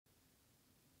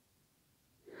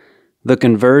The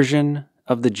conversion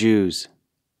of the Jews.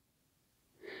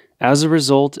 As a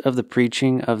result of the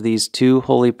preaching of these two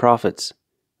holy prophets,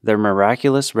 their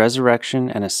miraculous resurrection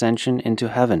and ascension into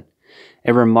heaven,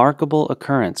 a remarkable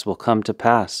occurrence will come to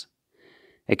pass.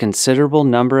 A considerable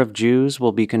number of Jews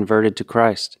will be converted to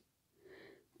Christ.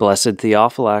 Blessed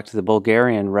Theophylact the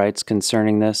Bulgarian writes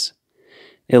concerning this,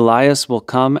 Elias will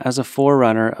come as a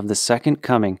forerunner of the second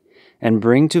coming and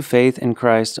bring to faith in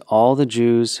Christ all the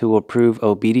Jews who will prove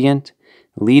obedient,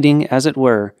 leading, as it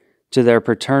were, to their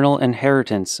paternal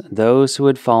inheritance those who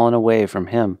had fallen away from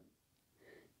him.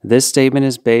 This statement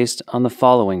is based on the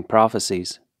following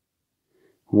prophecies.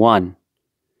 1.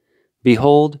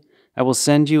 Behold, I will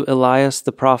send you Elias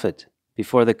the prophet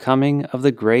before the coming of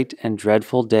the great and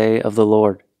dreadful day of the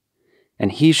Lord.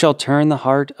 And he shall turn the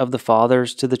heart of the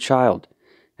fathers to the child,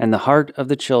 and the heart of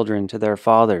the children to their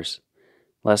fathers,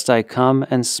 lest I come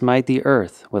and smite the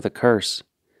earth with a curse.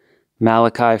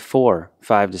 Malachi 4,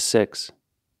 5-6.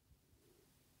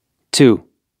 2.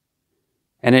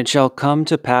 And it shall come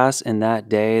to pass in that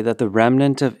day that the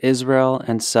remnant of Israel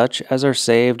and such as are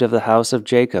saved of the house of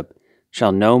Jacob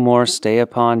shall no more stay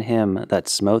upon him that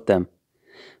smote them,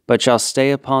 but shall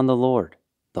stay upon the Lord,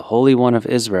 the Holy One of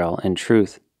Israel, in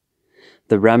truth.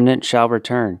 The remnant shall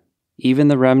return, even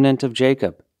the remnant of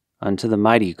Jacob, unto the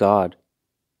mighty God.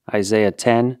 Isaiah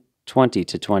 10,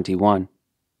 20-21.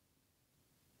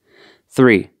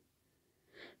 3.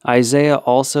 Isaiah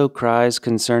also cries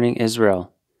concerning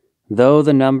Israel, Though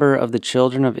the number of the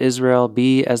children of Israel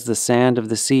be as the sand of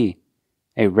the sea,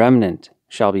 a remnant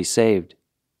shall be saved.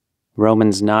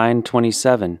 Romans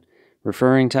 9:27,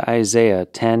 referring to Isaiah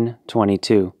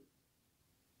 10:22.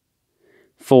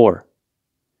 4.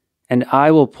 And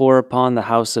I will pour upon the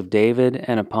house of David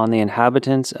and upon the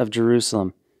inhabitants of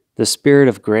Jerusalem the spirit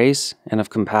of grace and of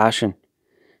compassion,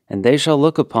 and they shall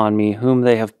look upon me whom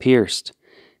they have pierced,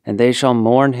 and they shall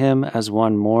mourn him as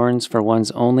one mourns for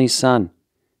one's only son,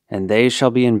 and they shall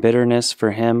be in bitterness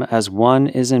for him as one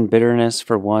is in bitterness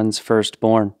for one's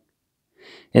firstborn.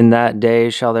 In that day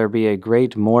shall there be a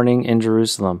great mourning in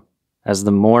Jerusalem, as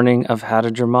the mourning of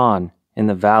Hadadrimmon in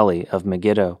the valley of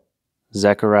Megiddo.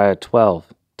 Zechariah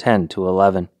 12,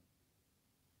 10-11.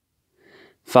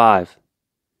 5.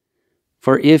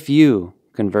 For if you,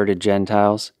 converted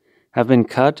Gentiles, have been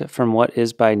cut from what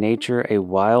is by nature a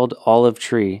wild olive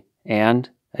tree, and,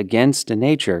 against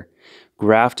nature,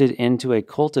 grafted into a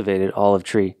cultivated olive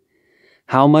tree,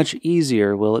 how much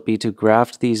easier will it be to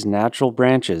graft these natural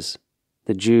branches,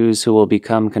 the Jews who will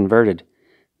become converted,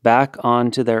 back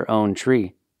onto their own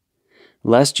tree?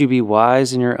 Lest you be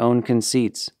wise in your own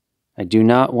conceits, I do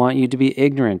not want you to be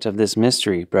ignorant of this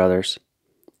mystery, brothers.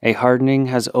 A hardening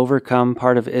has overcome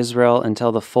part of Israel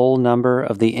until the full number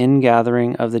of the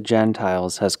ingathering of the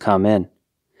Gentiles has come in.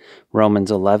 Romans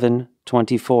 11,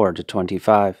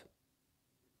 24-25.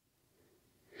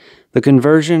 The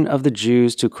conversion of the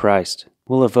Jews to Christ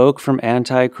will evoke from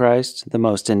Antichrist the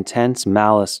most intense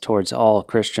malice towards all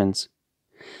Christians.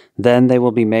 Then they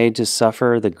will be made to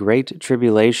suffer the great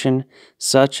tribulation,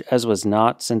 such as was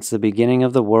not since the beginning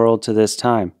of the world to this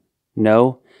time,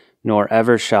 no, nor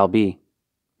ever shall be.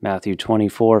 Matthew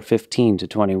 24,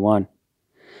 15-21.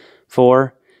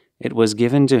 For it was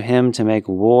given to him to make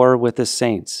war with the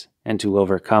saints and to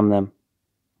overcome them.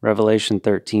 Revelation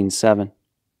 13, 7.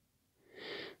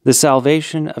 The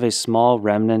salvation of a small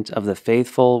remnant of the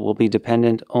faithful will be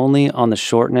dependent only on the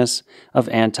shortness of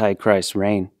Antichrist's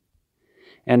reign.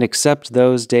 And except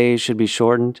those days should be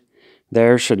shortened,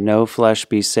 there should no flesh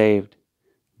be saved.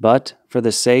 But for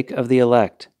the sake of the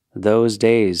elect, those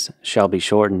days shall be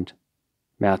shortened.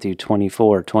 Matthew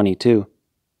 24, 22.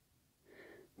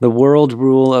 The world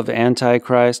rule of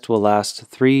Antichrist will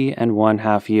last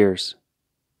 3½ years.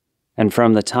 And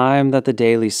from the time that the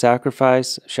daily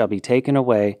sacrifice shall be taken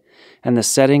away, and the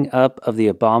setting up of the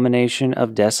abomination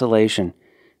of desolation,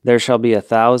 there shall be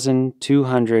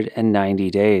 1,290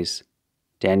 days.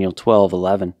 Daniel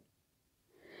 12:11.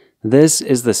 This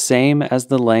is the same as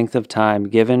the length of time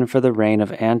given for the reign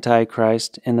of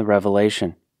Antichrist in the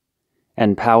Revelation.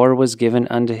 And power was given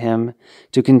unto him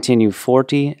to continue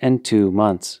 42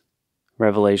 months.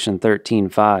 Revelation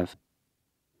 13:5.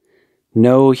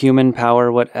 No human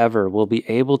power whatever will be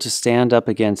able to stand up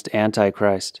against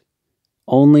Antichrist.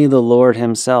 Only the Lord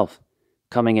himself,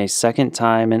 coming a second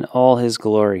time in all his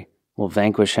glory, will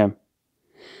vanquish him.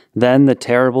 Then the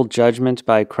terrible judgment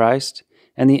by Christ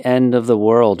and the end of the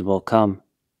world will come.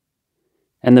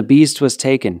 And the beast was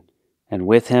taken, and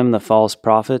with him the false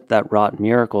prophet that wrought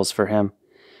miracles for him,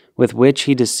 with which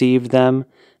he deceived them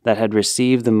that had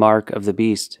received the mark of the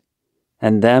beast,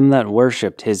 and them that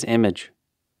worshipped his image.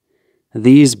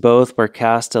 These both were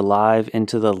cast alive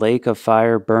into the lake of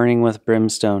fire burning with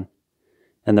brimstone,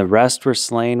 and the rest were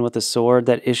slain with the sword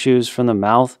that issues from the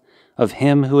mouth of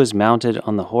him who is mounted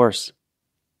on the horse.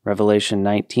 Revelation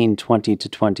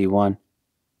 19:20-21.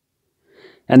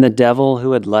 And the devil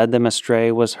who had led them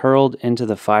astray was hurled into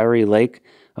the fiery lake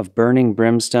of burning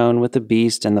brimstone with the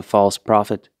beast and the false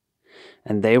prophet,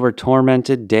 and they were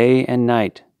tormented day and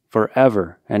night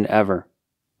forever and ever.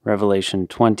 Revelation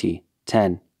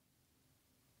 20:10.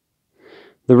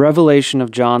 The revelation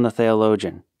of John the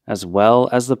theologian, as well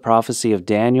as the prophecy of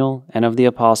Daniel and of the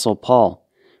Apostle Paul,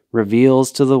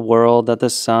 reveals to the world that the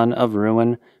son of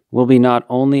ruin will be not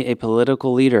only a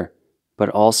political leader, but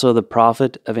also the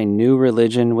prophet of a new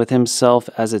religion with himself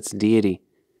as its deity,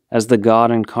 as the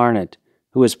God incarnate,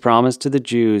 who was promised to the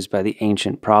Jews by the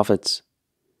ancient prophets.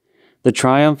 The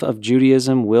triumph of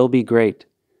Judaism will be great,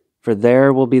 for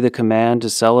there will be the command to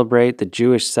celebrate the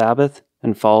Jewish Sabbath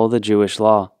and follow the Jewish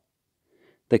law.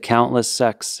 The countless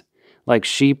sects, like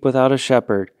sheep without a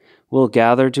shepherd, will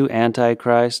gather to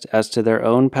Antichrist as to their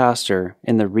own pastor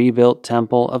in the rebuilt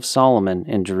Temple of Solomon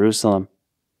in Jerusalem.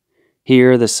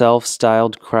 Here the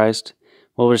self-styled Christ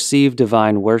will receive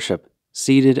divine worship,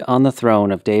 seated on the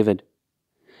throne of David.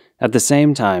 At the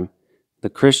same time, the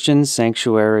Christian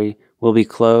sanctuary will be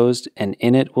closed, and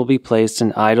in it will be placed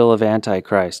an idol of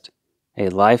Antichrist, a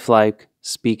lifelike,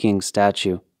 speaking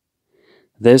statue.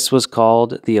 This was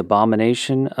called the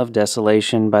abomination of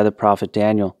desolation by the prophet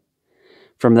Daniel.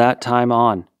 From that time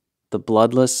on, the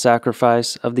bloodless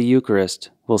sacrifice of the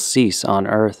Eucharist will cease on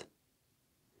earth.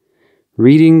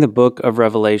 Reading the book of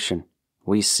Revelation,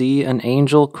 we see an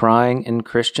angel crying in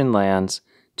Christian lands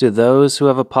to those who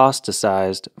have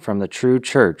apostatized from the true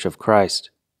church of Christ.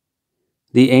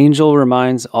 The angel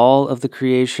reminds all of the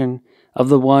creation of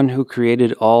the one who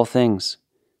created all things,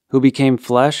 who became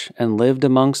flesh and lived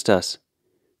amongst us,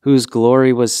 whose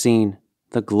glory was seen,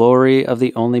 the glory of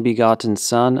the only begotten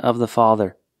Son of the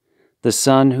Father, the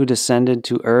Son who descended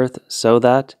to earth so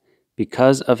that,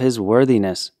 because of his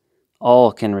worthiness,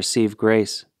 all can receive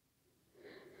grace.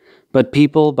 But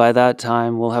people by that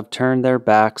time will have turned their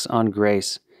backs on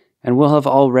grace, and will have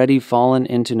already fallen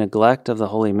into neglect of the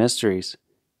holy mysteries,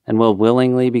 and will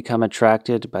willingly become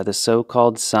attracted by the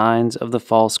so-called signs of the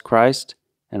false Christ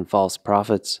and false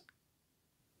prophets.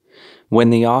 When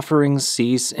the offerings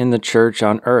cease in the church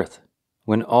on earth,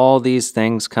 when all these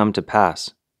things come to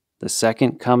pass, the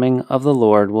second coming of the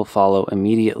Lord will follow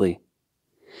immediately.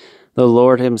 The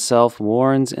Lord himself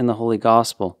warns in the Holy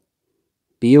Gospel,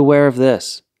 "Be aware of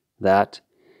this, that,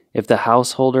 if the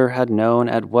householder had known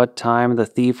at what time the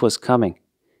thief was coming,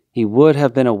 he would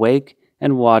have been awake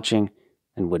and watching,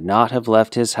 and would not have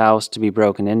left his house to be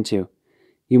broken into.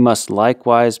 You must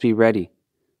likewise be ready,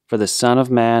 for the Son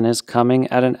of Man is coming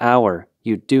at an hour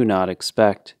you do not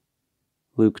expect."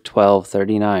 Luke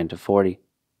 12:39-40.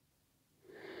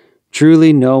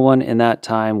 Truly no one in that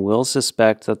time will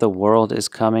suspect that the world is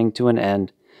coming to an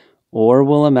end, or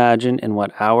will imagine in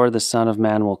what hour the Son of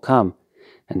Man will come,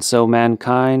 and so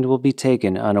mankind will be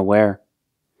taken unaware.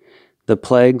 The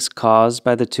plagues caused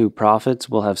by the two prophets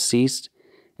will have ceased,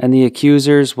 and the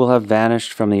accusers will have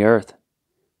vanished from the earth,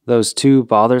 those two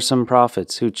bothersome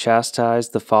prophets who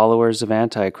chastised the followers of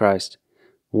Antichrist,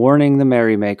 warning the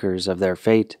merrymakers of their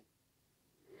fate.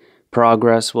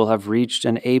 Progress will have reached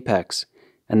an apex,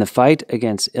 and the fight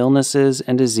against illnesses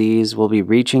and disease will be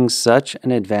reaching such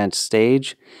an advanced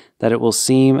stage that it will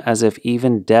seem as if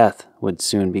even death would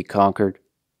soon be conquered.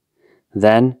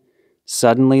 Then,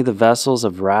 suddenly the vessels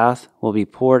of wrath will be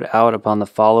poured out upon the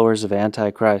followers of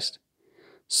Antichrist.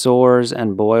 Sores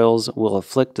and boils will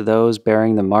afflict those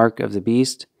bearing the mark of the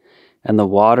beast, and the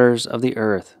waters of the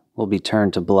earth will be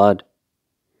turned to blood.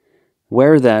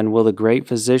 Where then will the great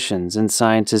physicians and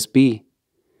scientists be?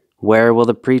 Where will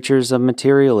the preachers of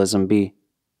materialism be?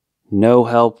 No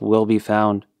help will be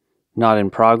found, not in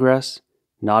progress,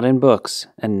 not in books,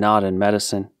 and not in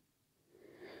medicine.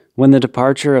 When the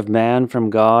departure of man from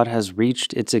God has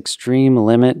reached its extreme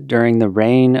limit during the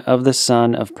reign of the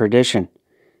son of perdition,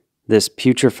 this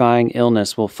putrefying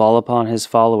illness will fall upon his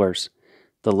followers,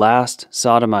 the last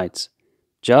Sodomites,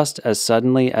 just as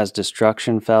suddenly as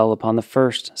destruction fell upon the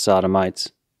first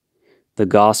Sodomites. The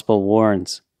gospel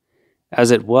warns, "As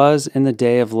it was in the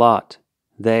day of Lot,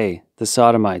 they, the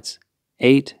Sodomites,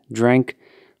 ate, drank,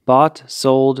 bought,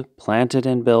 sold, planted,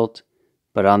 and built.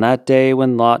 But on that day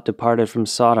when Lot departed from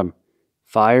Sodom,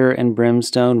 fire and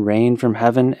brimstone rained from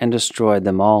heaven and destroyed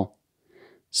them all.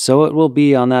 So it will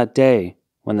be on that day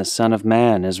when the Son of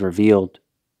Man is revealed."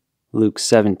 Luke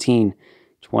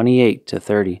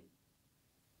 17:28-30.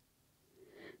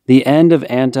 The end of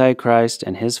Antichrist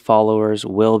and his followers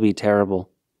will be terrible.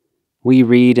 We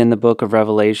read in the book of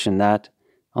Revelation that,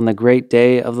 on the great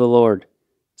day of the Lord,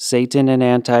 Satan and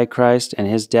Antichrist and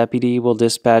his deputy will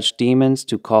dispatch demons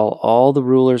to call all the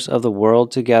rulers of the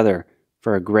world together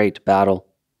for a great battle.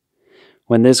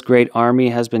 When this great army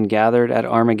has been gathered at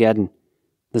Armageddon,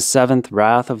 the seventh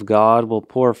wrath of God will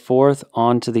pour forth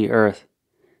onto the earth,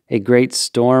 a great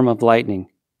storm of lightning,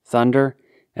 thunder,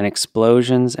 and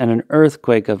explosions, and an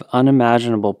earthquake of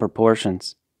unimaginable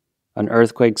proportions, an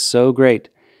earthquake so great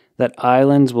that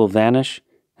islands will vanish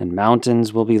and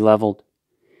mountains will be leveled.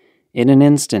 In an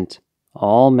instant,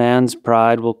 all man's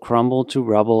pride will crumble to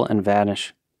rubble and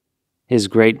vanish. His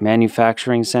great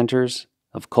manufacturing centers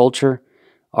of culture,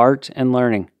 art, and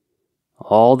learning,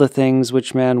 all the things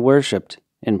which man worshipped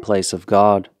in place of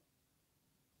God.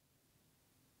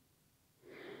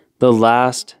 The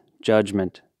Last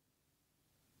Judgment.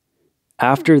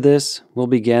 After this will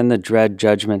begin the dread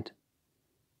judgment.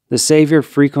 The Savior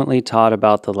frequently taught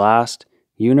about the last,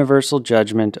 universal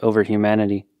judgment over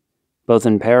humanity, both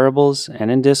in parables and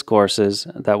in discourses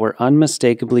that were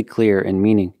unmistakably clear in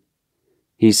meaning.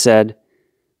 He said,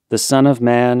 "The Son of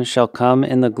Man shall come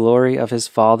in the glory of his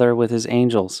Father with his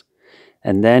angels,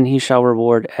 and then he shall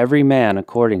reward every man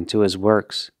according to his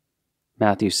works."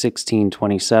 Matthew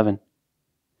 16:27.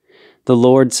 The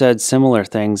Lord said similar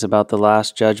things about the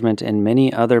Last Judgment in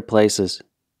many other places.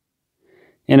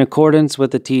 In accordance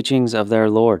with the teachings of their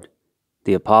Lord,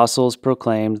 the apostles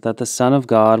proclaimed that the Son of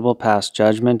God will pass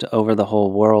judgment over the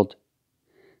whole world.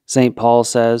 St. Paul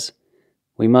says,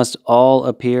 "We must all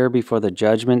appear before the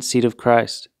judgment seat of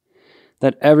Christ,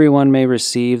 that everyone may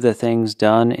receive the things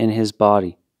done in his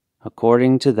body,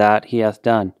 according to that he hath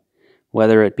done,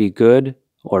 whether it be good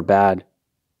or bad."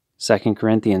 2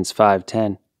 Corinthians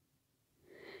 5:10.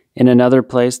 In another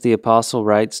place the apostle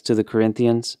writes to the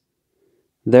Corinthians,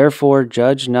 "Therefore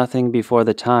judge nothing before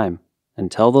the time,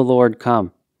 until the Lord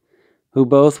come, who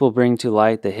both will bring to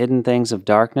light the hidden things of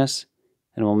darkness,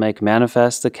 and will make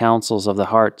manifest the counsels of the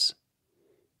hearts.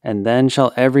 And then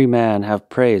shall every man have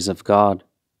praise of God."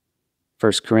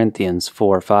 1 Corinthians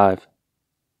 4:5.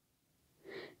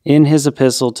 In his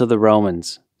epistle to the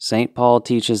Romans, St. Paul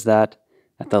teaches that,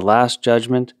 at the last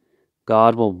judgment,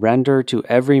 God will render to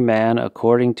every man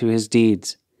according to his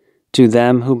deeds, to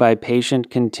them who by patient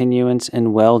continuance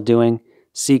in well-doing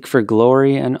seek for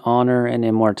glory and honor and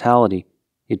immortality,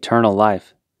 eternal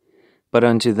life. But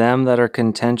unto them that are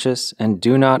contentious and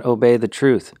do not obey the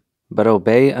truth, but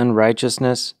obey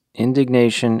unrighteousness,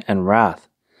 indignation, and wrath,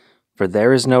 for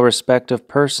there is no respect of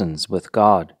persons with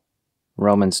God.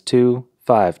 Romans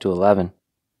 2:5-11.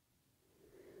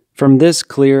 From this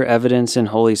clear evidence in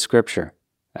Holy Scripture,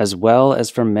 as well as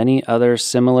from many other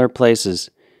similar places,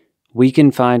 we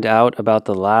can find out about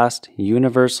the last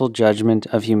universal judgment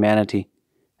of humanity,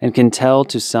 and can tell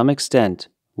to some extent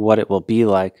what it will be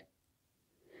like.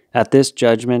 At this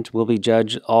judgment will be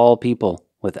judged all people,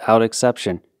 without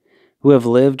exception, who have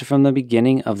lived from the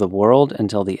beginning of the world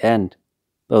until the end,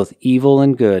 both evil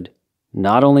and good,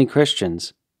 not only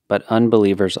Christians, but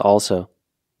unbelievers also.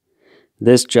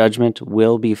 This judgment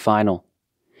will be final.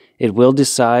 It will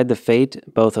decide the fate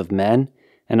both of men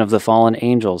and of the fallen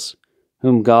angels,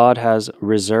 whom God has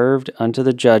reserved unto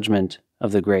the judgment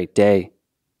of the great day.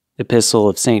 Epistle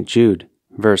of St. Jude,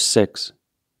 verse 6.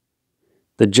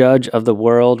 The judge of the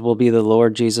world will be the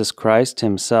Lord Jesus Christ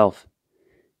himself,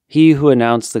 he who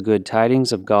announced the good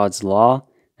tidings of God's law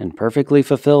and perfectly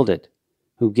fulfilled it,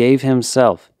 who gave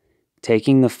himself,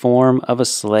 taking the form of a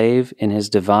slave in his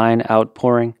divine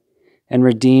outpouring, and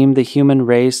redeemed the human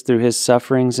race through his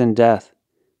sufferings and death,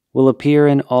 will appear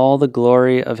in all the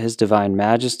glory of his divine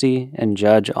majesty and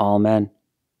judge all men.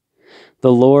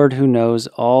 The Lord, who knows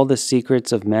all the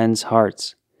secrets of men's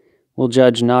hearts, will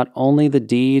judge not only the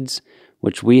deeds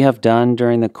which we have done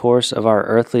during the course of our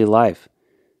earthly life,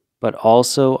 but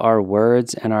also our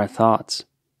words and our thoughts,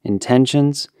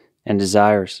 intentions and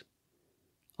desires.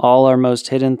 All our most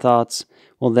hidden thoughts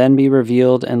will then be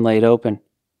revealed and laid open.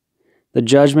 The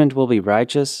judgment will be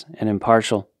righteous and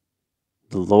impartial.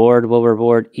 The Lord will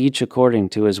reward each according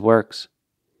to his works.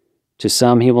 To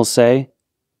some he will say,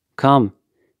 "Come,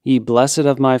 ye blessed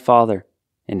of my Father,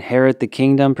 inherit the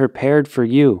kingdom prepared for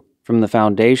you from the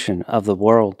foundation of the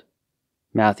world."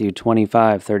 Matthew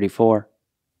 25:34.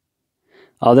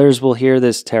 Others will hear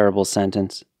this terrible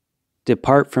sentence,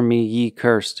 "Depart from me, ye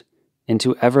cursed,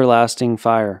 into everlasting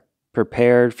fire,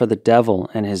 prepared for the devil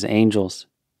and his angels."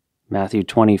 Matthew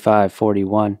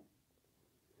 25:41.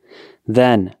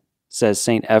 Then, says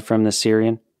St. Ephrem the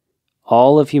Syrian,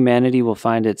 all of humanity will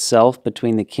find itself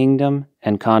between the kingdom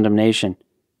and condemnation,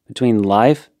 between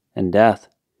life and death,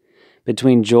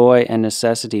 between joy and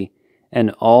necessity,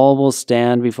 and all will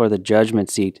stand before the judgment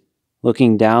seat,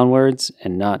 looking downwards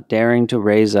and not daring to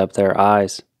raise up their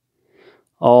eyes.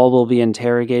 All will be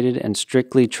interrogated and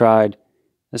strictly tried,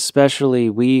 especially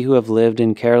we who have lived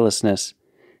in carelessness,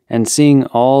 and seeing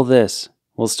all this,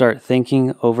 will start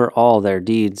thinking over all their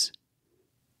deeds.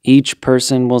 Each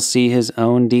person will see his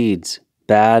own deeds,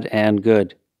 bad and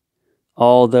good.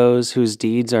 All those whose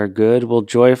deeds are good will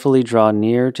joyfully draw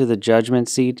near to the judgment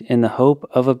seat in the hope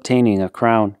of obtaining a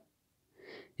crown.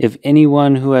 If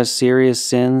anyone who has serious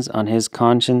sins on his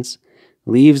conscience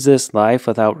leaves this life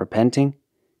without repenting,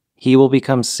 he will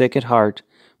become sick at heart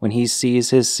when he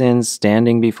sees his sins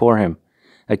standing before him,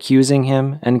 accusing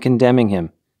him and condemning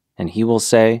him, and he will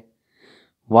say,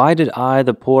 "Why did I,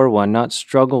 the poor one, not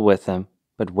struggle with them,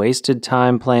 but wasted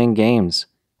time playing games,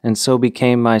 and so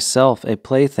became myself a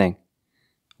plaything?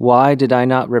 Why did I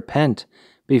not repent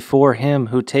before him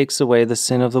who takes away the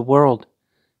sin of the world,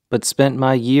 but spent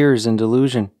my years in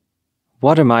delusion?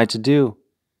 What am I to do?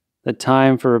 The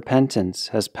time for repentance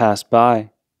has passed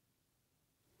by."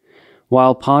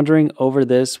 While pondering over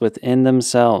this within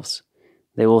themselves,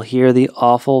 they will hear the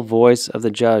awful voice of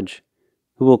the judge,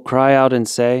 who will cry out and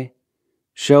say,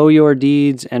 "Show your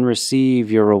deeds and receive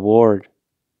your reward."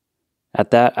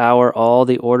 At that hour all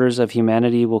the orders of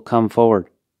humanity will come forward,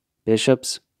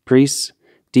 bishops, priests,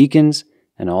 deacons,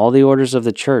 and all the orders of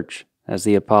the church, as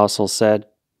the apostle said.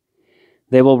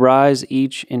 They will rise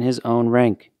each in his own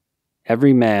rank,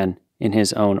 every man in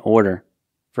his own order,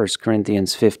 1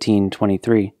 Corinthians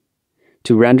 15:23,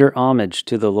 to render homage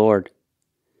to the Lord.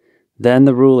 Then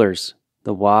the rulers,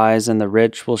 the wise and the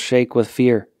rich will shake with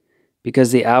fear,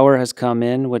 because the hour has come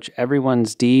in which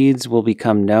everyone's deeds will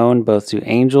become known both to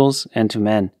angels and to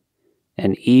men,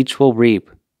 and each will reap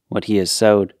what he has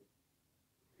sowed.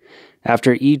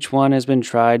 After each one has been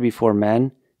tried before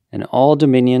men, and all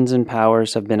dominions and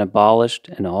powers have been abolished,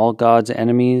 and all God's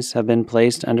enemies have been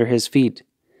placed under his feet,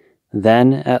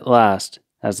 then at last,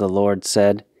 as the Lord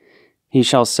said, he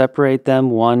shall separate them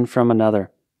one from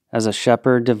another, as a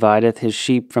shepherd divideth his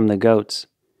sheep from the goats.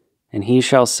 And he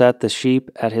shall set the sheep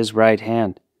at his right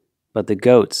hand, but the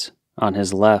goats on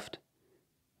his left.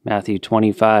 Matthew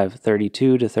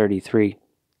 25:32-33.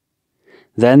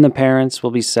 Then the parents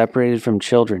will be separated from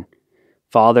children,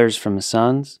 fathers from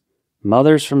sons,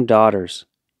 mothers from daughters,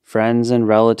 friends and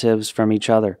relatives from each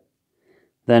other.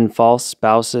 Then false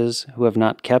spouses who have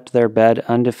not kept their bed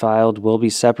undefiled will be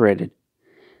separated.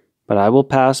 But I will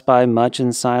pass by much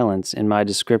in silence in my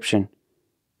description,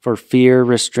 for fear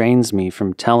restrains me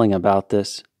from telling about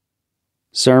this.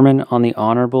 Sermon on the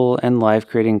Honorable and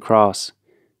Life-Creating Cross,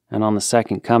 and on the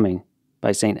Second Coming,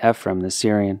 by St. Ephrem the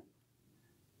Syrian.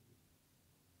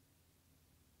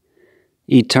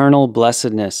 Eternal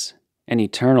blessedness and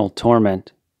eternal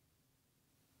torment.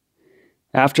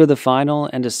 After the final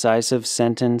and decisive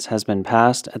sentence has been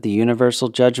passed at the universal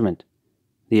judgment,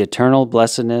 the eternal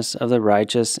blessedness of the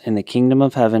righteous in the kingdom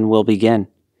of heaven will begin,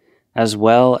 as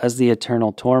well as the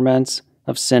eternal torments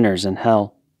of sinners in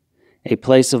hell, a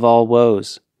place of all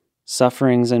woes,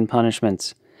 sufferings and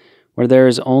punishments, where there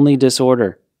is only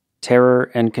disorder,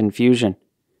 terror and confusion,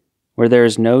 where there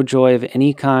is no joy of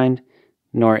any kind,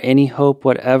 nor any hope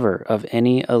whatever of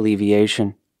any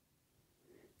alleviation.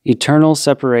 Eternal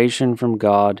separation from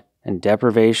God and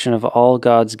deprivation of all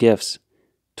God's gifts,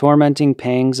 tormenting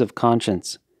pangs of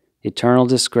conscience, eternal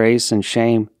disgrace and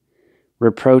shame,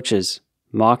 reproaches,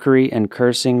 mockery and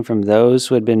cursing from those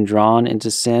who had been drawn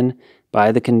into sin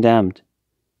by the condemned,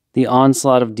 the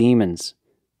onslaught of demons,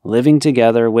 living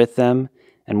together with them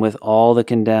and with all the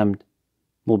condemned,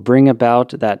 will bring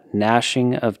about that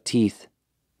gnashing of teeth,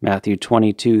 Matthew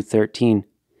 22:13,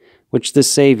 which the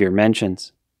Savior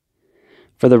mentions.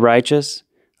 For the righteous,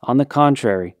 on the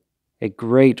contrary, a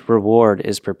great reward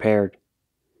is prepared.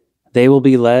 They will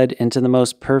be led into the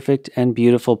most perfect and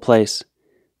beautiful place,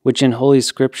 which in Holy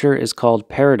Scripture is called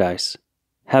paradise,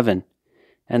 heaven,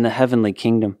 and the heavenly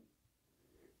kingdom.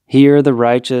 Here the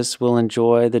righteous will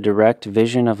enjoy the direct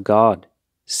vision of God,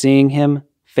 seeing him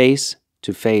face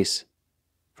to face,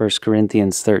 1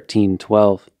 Corinthians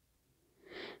 13:12.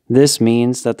 This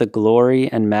means that the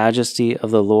glory and majesty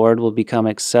of the Lord will become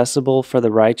accessible for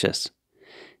the righteous.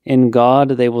 In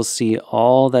God they will see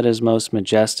all that is most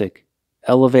majestic,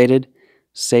 elevated,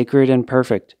 sacred, and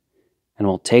perfect, and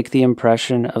will take the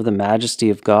impression of the majesty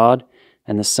of God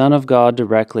and the Son of God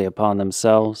directly upon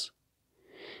themselves.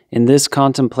 In this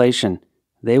contemplation,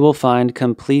 they will find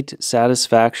complete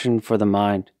satisfaction for the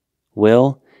mind,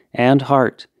 will, and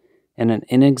heart, and an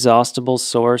inexhaustible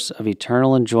source of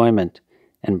eternal enjoyment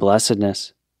and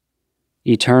blessedness.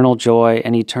 Eternal joy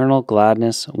and eternal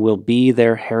gladness will be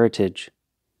their heritage.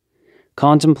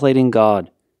 Contemplating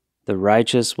God, The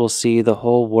righteous will see the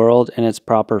whole world in its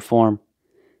proper form,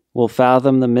 will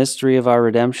fathom the mystery of our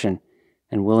redemption,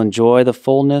 and will enjoy the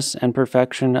fullness and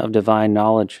perfection of divine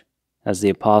knowledge. As the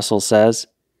Apostle says,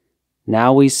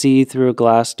 "Now we see through a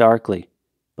glass darkly,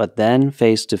 but then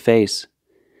face to face.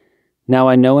 Now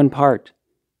I know in part,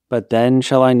 but then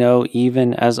shall I know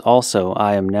even as also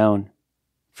I am known."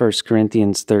 1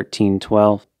 Corinthians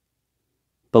 13:12.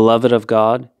 Beloved of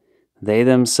God, they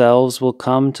themselves will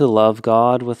come to love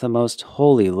God with a most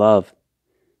holy love.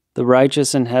 The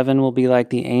righteous in heaven will be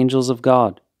like the angels of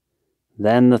God.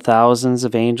 Then the thousands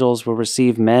of angels will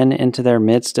receive men into their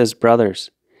midst as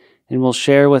brothers, and will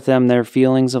share with them their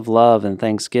feelings of love and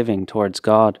thanksgiving towards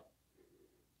God.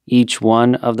 Each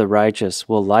one of the righteous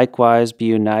will likewise be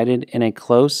united in a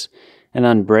close and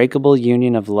unbreakable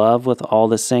union of love with all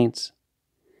the saints.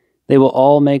 They will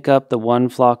all make up the one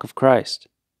flock of Christ,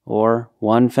 or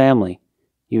one family,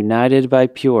 united by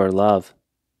pure love.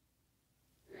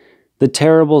 The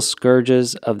terrible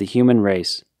scourges of the human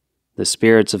race, the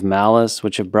spirits of malice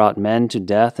which have brought men to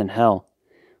death and hell,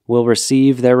 will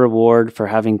receive their reward for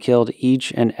having killed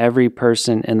each and every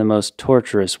person in the most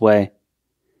torturous way.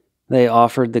 They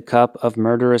offered the cup of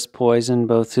murderous poison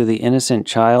both to the innocent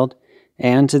child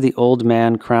and to the old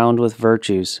man crowned with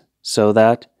virtues, so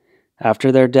that,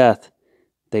 after their death,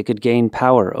 they could gain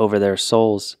power over their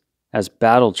souls as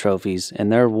battle trophies in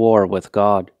their war with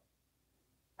God.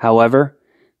 However,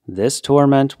 this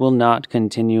torment will not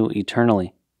continue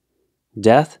eternally.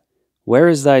 Death, where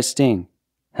is thy sting?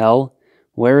 Hell,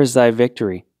 where is thy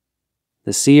victory?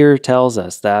 The seer tells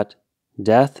us that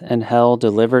death and hell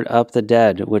delivered up the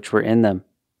dead which were in them.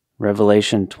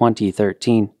 Revelation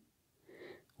 20:13.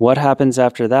 What happens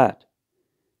after that?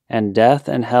 And death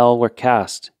and hell were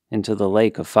cast into the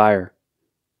lake of fire.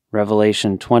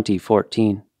 Revelation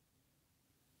 20:14.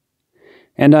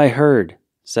 And I heard,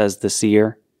 says the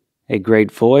seer, a great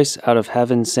voice out of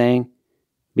heaven saying,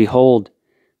 Behold,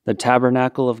 the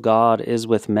tabernacle of God is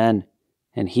with men,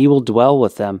 and he will dwell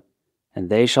with them, and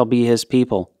they shall be his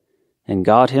people, and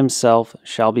God himself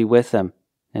shall be with them,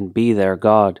 and be their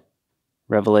God.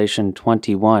 Revelation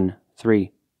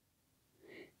 21:3.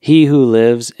 He who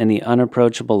lives in the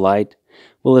unapproachable light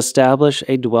will establish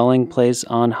a dwelling place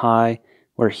on high,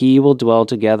 where he will dwell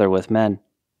together with men.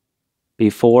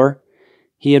 Before,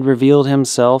 he had revealed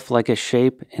himself like a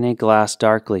shape in a glass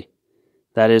darkly,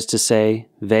 that is to say,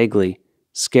 vaguely,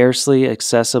 scarcely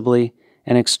accessibly,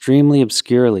 and extremely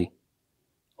obscurely.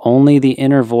 Only the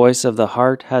inner voice of the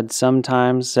heart had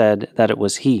sometimes said that it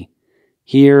was he,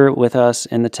 here with us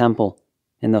in the temple,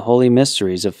 in the holy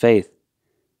mysteries of faith,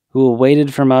 who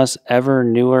awaited from us ever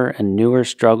newer and newer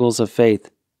struggles of faith,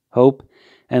 hope,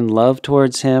 and love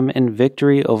towards him in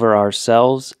victory over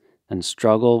ourselves and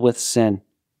struggle with sin.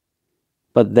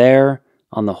 But there,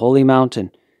 on the holy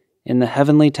mountain, in the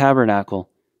heavenly tabernacle,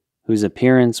 whose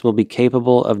appearance will be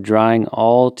capable of drying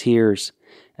all tears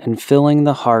and filling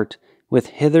the heart with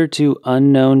hitherto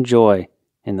unknown joy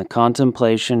in the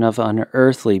contemplation of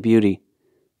unearthly beauty,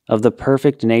 of the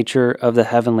perfect nature of the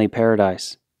heavenly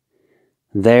paradise.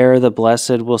 There the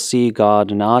blessed will see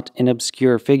God not in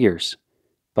obscure figures,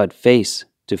 but face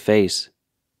to face.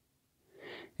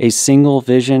 A single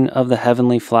vision of the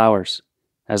heavenly flowers,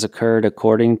 as occurred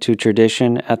according to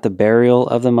tradition at the burial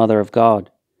of the Mother of God,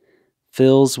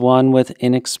 fills one with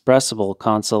inexpressible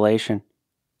consolation.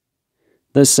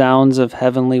 The sounds of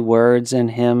heavenly words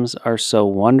and hymns are so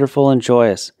wonderful and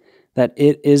joyous that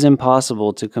it is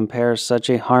impossible to compare such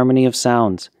a harmony of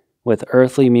sounds with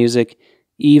earthly music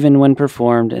even when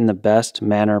performed in the best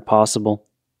manner possible.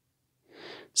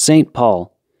 St.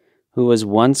 Paul, who was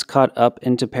once caught up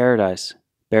into paradise,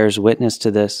 bears witness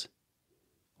to this.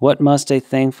 What must a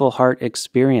thankful heart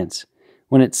experience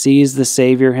when it sees the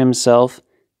Savior himself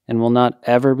and will not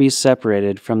ever be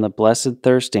separated from the blessed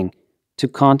thirsting to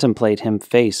contemplate him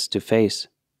face to face?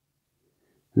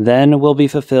 Then will be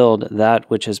fulfilled that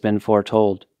which has been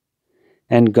foretold,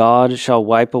 and God shall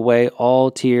wipe away all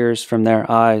tears from their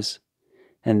eyes,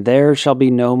 and there shall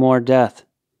be no more death,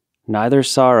 neither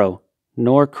sorrow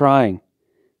nor crying,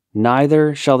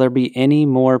 neither shall there be any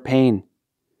more pain,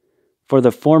 for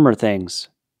the former things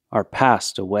are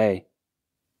passed away.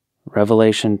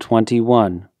 Revelation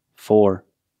 21:4.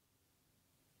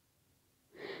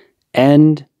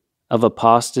 End of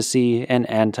Apostasy and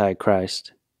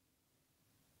Antichrist.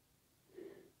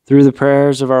 Through the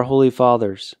prayers of our holy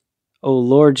fathers, O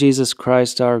Lord Jesus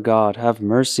Christ our God, have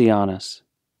mercy on us.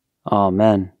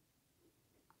 Amen.